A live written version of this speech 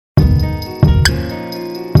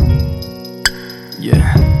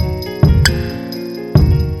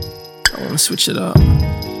switch it up.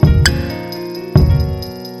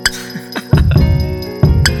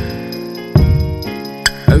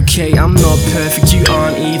 Okay, I'm not perfect, you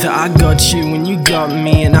aren't either. I got you when you got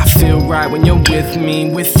me, and I feel right when you're with me.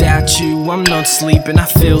 Without you, I'm not sleeping, I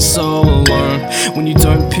feel so alone. When you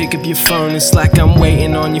don't pick up your phone, it's like I'm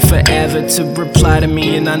waiting on you forever to reply to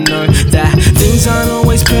me. And I know that things aren't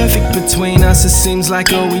always perfect between us. It seems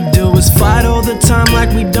like all we do is fight all the time,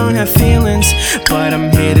 like we don't have feelings. But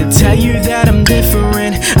I'm here to tell you that I'm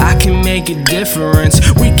different. I can make a difference.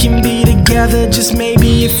 We can be together, just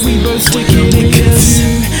maybe if we both stick it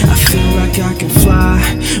in. I feel like I can fly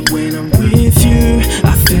when I'm with you.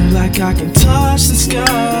 I feel like I can touch the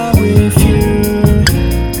sky with you.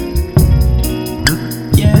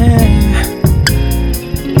 Yeah.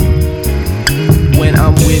 When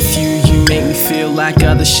I'm with you, you make me feel like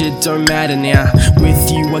other shit don't matter now.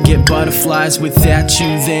 With you, I get butterflies. Without you,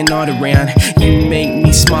 they're not around. You make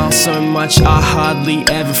me smile so much, I hardly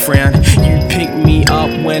ever frown. You pick me up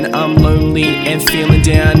when I'm lonely and feeling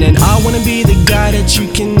down. And I wanna be the guy that you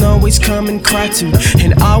can always come and cry to.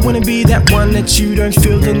 And I wanna be that one that you don't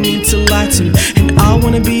feel the need to lie to. And I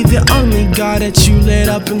wanna be the only guy that you let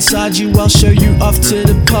up inside you. I'll show you off to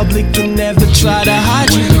the public and never try to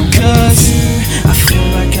hide you. 'Cause